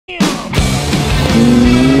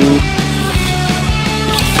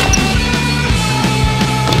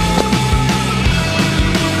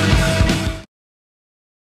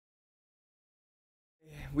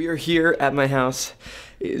We are here at my house.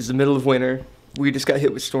 It is the middle of winter. We just got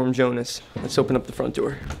hit with Storm Jonas. Let's open up the front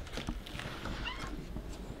door.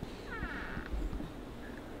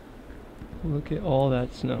 Look at all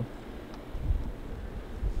that snow.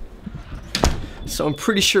 So I'm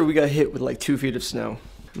pretty sure we got hit with like 2 feet of snow.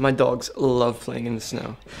 My dogs love playing in the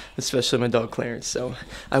snow, especially my dog Clarence. So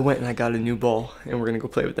I went and I got a new ball and we're gonna go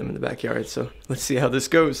play with them in the backyard. So let's see how this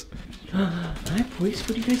goes. Hi boys,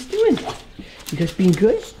 what are you guys doing? You guys being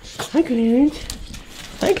good? Hi Clarence.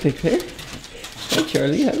 Hi Claire. Hi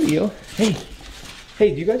Charlie, how are you? Hey, do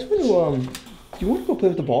you guys want to, do you want to go play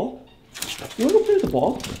with the ball? You want to go play with the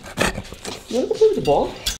ball? You want to go play with the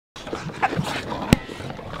ball?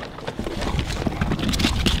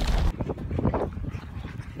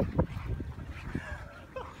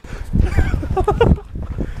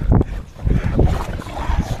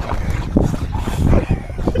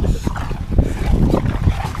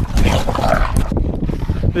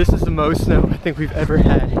 This is the most snow I think we've ever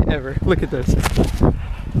had, ever. Look at this.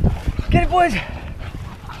 Get it, boys! Get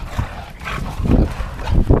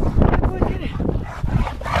it!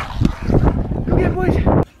 Go get it, boys!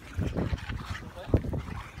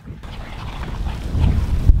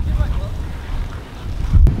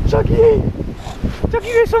 Chucky!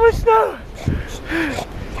 Chucky, there's so much snow!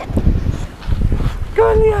 Come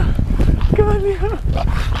on, Leo! Come on, Leo!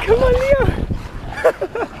 Come on, Leo!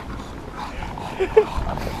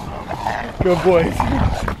 Good boys. Look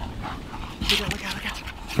out.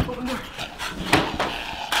 Open door.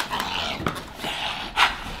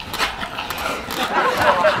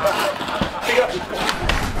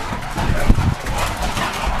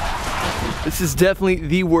 This is definitely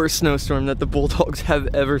the worst snowstorm that the Bulldogs have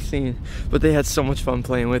ever seen, but they had so much fun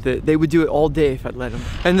playing with it. They would do it all day if I'd let them.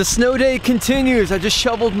 And the snow day continues. I just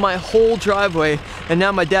shoveled my whole driveway, and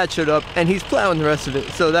now my dad showed up, and he's plowing the rest of it,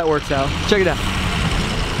 so that works out. Check it out.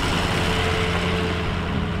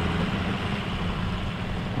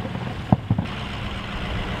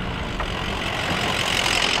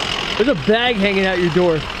 There's a bag hanging out your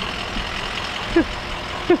door.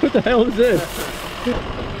 What the hell is this?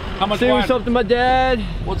 How much? Say what's up to my dad.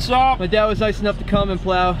 What's up? My dad was nice enough to come and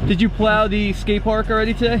plow. Did you plow the skate park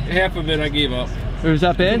already today? Half of it I gave up. Or was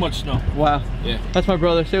that bad? Too much snow. Wow. Yeah. That's my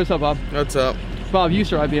brother. Say what's up, Bob. What's up? Bob, you used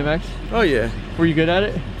to ride BMX. Oh yeah. Were you good at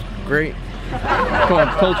it? Great. Come on,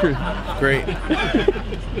 tell the truth. Great.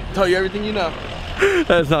 Tell you everything you know.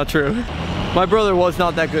 That's not true. My brother was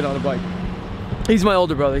not that good on a bike. He's my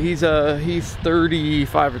older brother. He's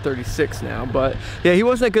 35 or 36 now, but yeah, he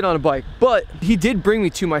wasn't that good on a bike. But he did bring me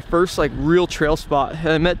to my first like real trail spot. And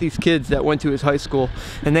I met these kids that went to his high school,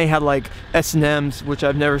 and they had like S&Ms, which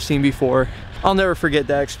I've never seen before. I'll never forget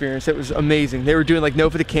that experience. It was amazing. They were doing like no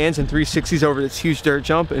for the cans and 360s over this huge dirt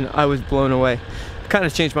jump, and I was blown away. Kind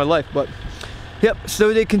of changed my life, but yep.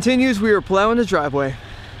 Snow day continues. We are plowing the driveway.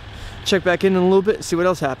 Check back in a little bit, see what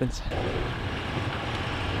else happens.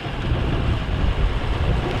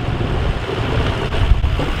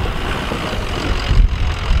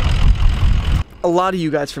 A lot of you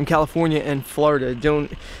guys from California and Florida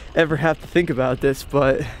don't ever have to think about this,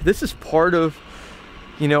 but this is part of,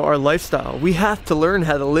 you know, our lifestyle. We have to learn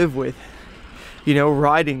how to live with, you know,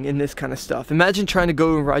 riding in this kind of stuff. Imagine trying to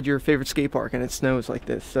go and ride your favorite skate park and it snows like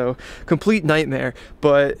this. So complete nightmare,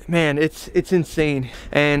 but man, it's insane.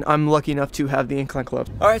 And I'm lucky enough to have the Incline Club.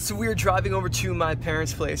 All right, so we're driving over to my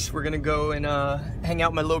parents' place. We're gonna go and hang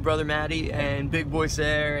out with my little brother Maddie, and Big Boy's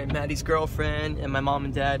there, and Maddie's girlfriend, and my mom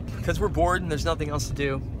and dad, because we're bored and there's nothing else to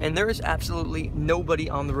do. And there is absolutely nobody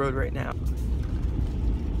on the road right now.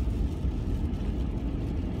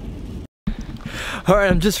 All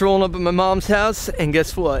right, I'm just rolling up at my mom's house, and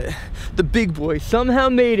guess what? The big boy somehow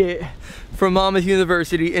made it from Monmouth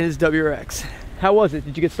University in his WRX. How was it?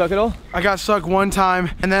 Did you get stuck at all? I got stuck one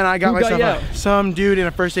time, and then I got myself some dude in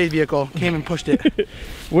a first aid vehicle came and pushed it.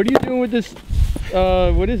 What are you doing with this?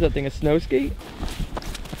 What is that thing? A snow skate?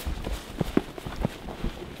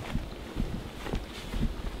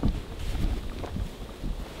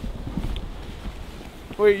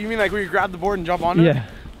 Wait, you mean like where you grab the board and jump onto it? Yeah.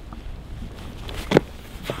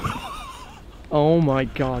 Oh my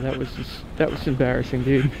god, that was embarrassing,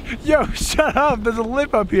 dude. Yo, shut up! There's a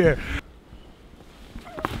lip up here.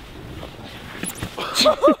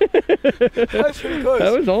 That's pretty close.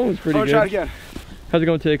 That was almost pretty good. Try it again. How's it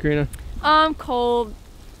going today, Karina? Cold.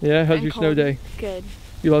 Yeah, how's your snow day? Good.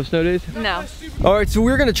 You love snow days? No. All right, so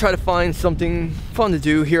we're gonna try to find something fun to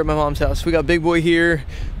do here at my mom's house. We got Big Boy here.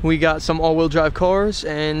 We got some all-wheel drive cars,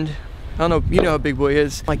 and I don't know, you know how Big Boy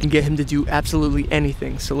is. I can get him to do absolutely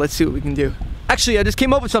anything, so let's see what we can do. Actually, I just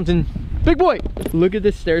came up with something. Big Boy, look at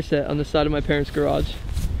this stair set on the side of my parents' garage.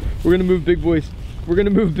 We're gonna move Big Boy's We're gonna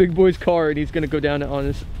move Big Boy's car, and he's gonna go down on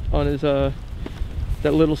his that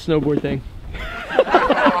little snowboard thing.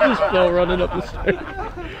 Just fell running up the stairs.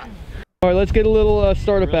 All right, let's get a little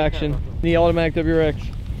startup action. The automatic WRX.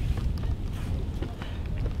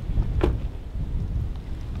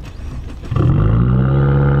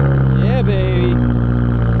 Yeah, baby.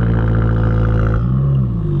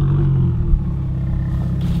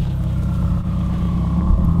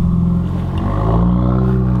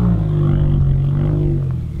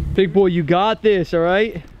 Big boy, you got this, all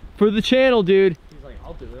right? For the channel, dude. He's like,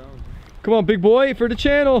 I'll do it. Come on, big boy, for the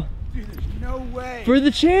channel. Dude, there's no way. For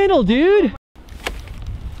the channel, dude.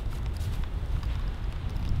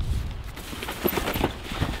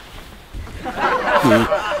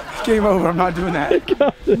 Game over. I'm not doing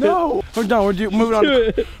that. No. We're done. We're moving on.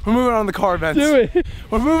 We're moving on to the car events. Do it.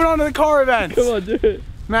 We're moving on to the car events. Come on, do it.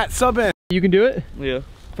 Matt, sub in. You can do it? Yeah.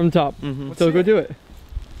 From the top. So go do it.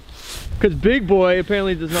 Because big boy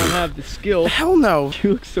apparently does not have the skill. Hell no.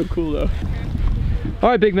 You look so cool though. All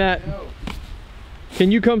right, Big Matt.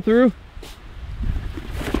 Can you come through?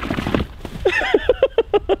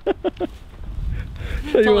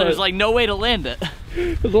 There's like no way to land it.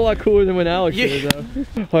 It's a lot cooler than when Alex did it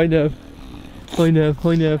though. Hi Nev. Hi Nev.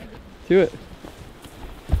 Hi Nev. Do it.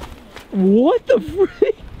 What the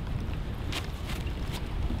freak?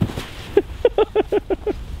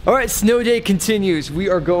 All right, snow day continues. We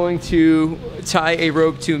are going to tie a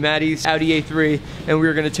rope to Maddie's Audi A3 and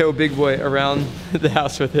we're gonna tow Big Boy around the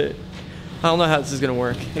house with it. I don't know how this is gonna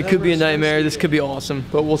work. It could be a nightmare, this could be awesome,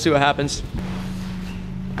 but we'll see what happens.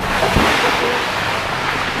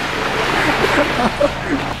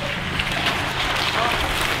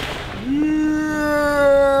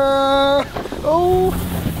 Oh.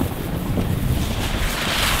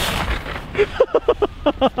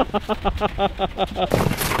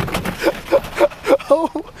 Oh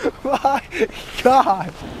my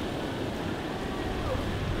God.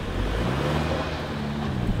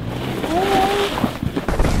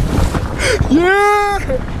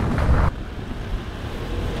 Yeah.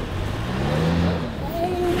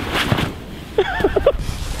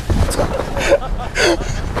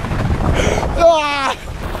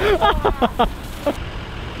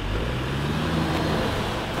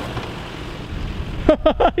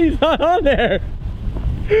 He's not on there.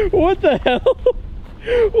 What the hell?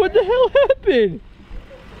 What the hell happened?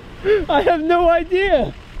 I have no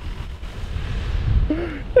idea.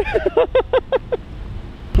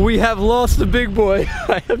 We have lost the big boy.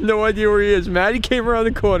 I have no idea where he is. Maddie came around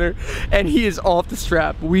the corner and he is off the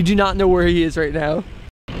strap. We do not know where he is right now.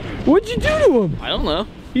 What'd you do to him? I don't know.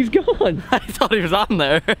 He's gone. I thought he was on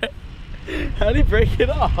there. How'd he break it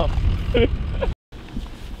off?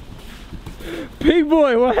 Big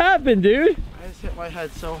boy, what happened, dude? I just hit my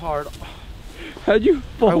head so hard. How'd you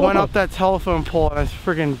fall? I went up that telephone pole and I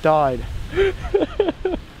friggin' died.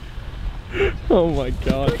 Oh my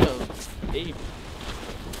God.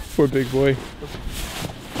 Poor big boy.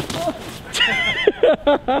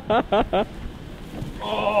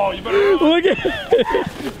 Oh, you better run. Look at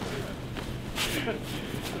it.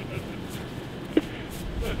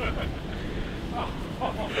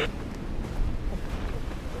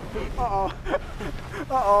 Uh-oh.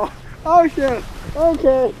 Uh-oh. Oh shit.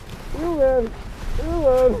 Okay. You win. You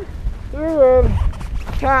win. You win.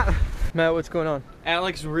 Cat. Matt, what's going on?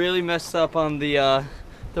 Alex really messed up on the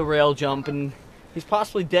rail jump and he's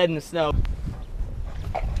possibly dead in the snow.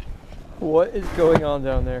 What is going on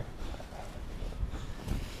down there?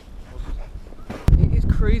 It is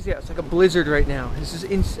crazy out. It's like a blizzard right now. This is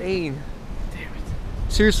insane. Damn it.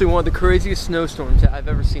 Seriously, one of the craziest snowstorms that I've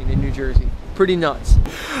ever seen in New Jersey. Pretty nuts.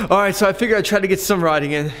 All right, so I figured I'd try to get some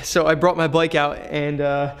riding in. So I brought my bike out and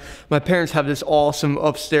my parents have this awesome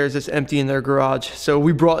upstairs that's empty in their garage. So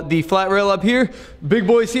we brought the flat rail up here. Big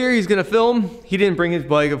boy's here, he's gonna film. He didn't bring his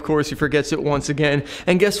bike, of course, he forgets it once again.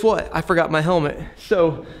 And guess what? I forgot my helmet.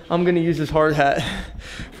 So I'm gonna use this hard hat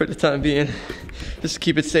for the time being, just to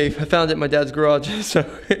keep it safe. I found it in my dad's garage, so.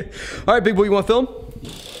 All right, big boy, you wanna film?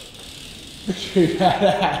 Pretty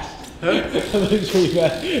badass. That looks pretty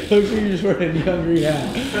bad. Looks like you're just wearing a neon green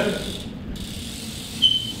hat.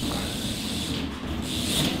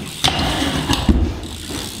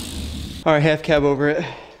 All right, half cab over it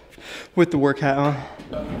with the work hat on.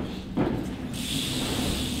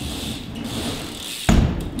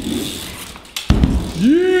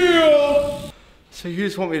 Yeah! So you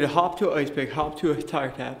just want me to hop to an ice pick, hop to a tire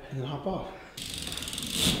cap, And then hop off.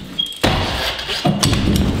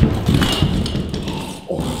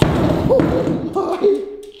 Oh my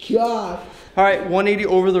God. All right, 180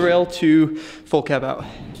 over the rail to full cab out.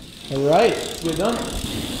 All right, good done.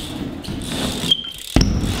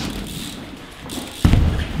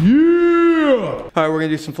 Yeah! All right, we're gonna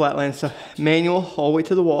do some flatland stuff. Manual all the way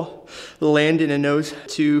to the wall. Land in a nose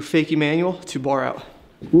to fakie manual to bar out.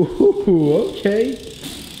 Ooh, okay.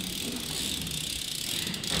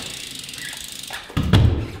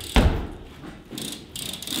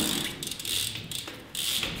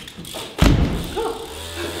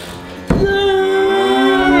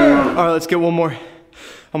 All right, let's get one more.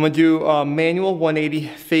 I'm gonna do manual 180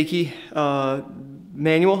 fakie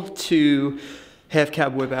manual to half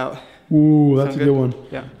cab whip out. Ooh, that's Sound a good one.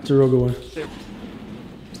 Yeah. That's a real good one.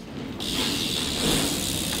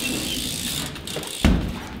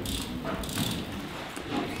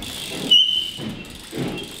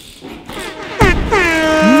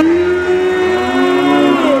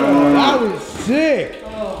 That was sick.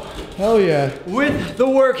 Hell yeah. With the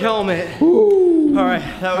work helmet. Ooh. All right,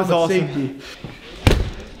 that was awesome. Safety.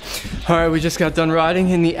 All right, we just got done riding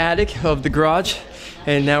in the attic of the garage,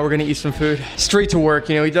 and now we're gonna eat some food. Straight to work,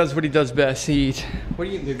 you know, he does what he does best, he eats. What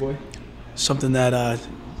are you eating, big boy? Something that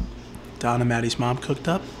Donna, Maddie's mom, cooked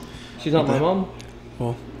up. She's not my mom?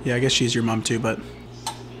 Well, yeah, I guess she's your mom too, but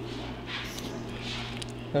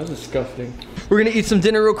That was disgusting. We're gonna eat some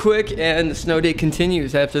dinner real quick, and the snow day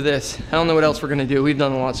continues after this. I don't know what else we're gonna do. We've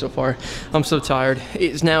done a lot so far. I'm so tired.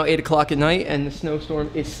 It's now 8 o'clock at night, and the snowstorm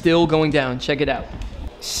is still going down. Check it out.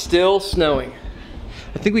 Still snowing.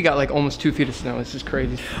 I think we got like almost 2 feet of snow. This is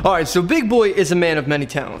crazy. All right, so Big Boy is a man of many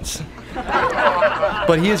talents.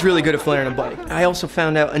 But he is really good at flaring a bike. I also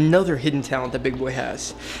found out another hidden talent that Big Boy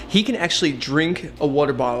has. He can actually drink a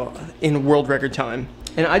water bottle in world record time.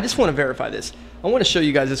 And I just want to verify this. I want to show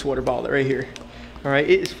you guys this water bottle right here. All right,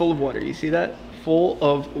 it is full of water. You see that? Full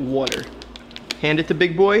of water. Hand it to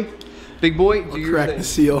Big Boy. Big Boy, do your crack thing. the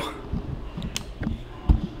seal.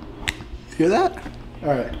 Hear that? All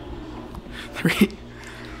right. 3.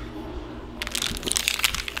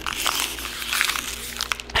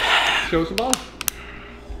 Show us the bottle.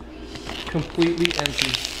 Completely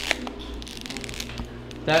empty.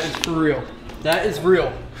 That is for real. That is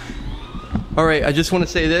real. All right, I just want to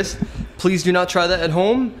say this. Please do not try that at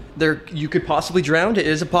home. You could possibly drown. It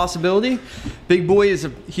is a possibility. Big Boy he's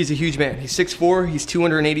a huge man. He's 6'4", he's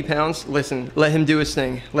 280 pounds. Listen, let him do his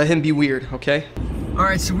thing. Let him be weird, okay? All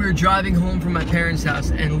right, so we were driving home from my parents'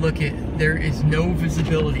 house, and look there is no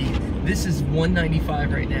visibility. This is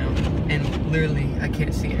 195 right now, and literally I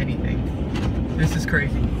can't see anything. This is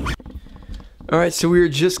crazy. All right, so we were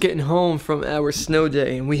just getting home from our snow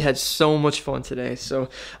day, and we had so much fun today. So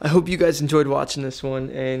I hope you guys enjoyed watching this one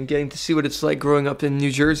and getting to see what it's like growing up in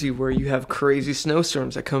New Jersey, where you have crazy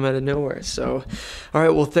snowstorms that come out of nowhere. So, all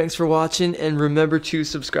right, well, thanks for watching, and remember to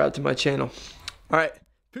subscribe to my channel. All right,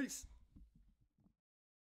 peace.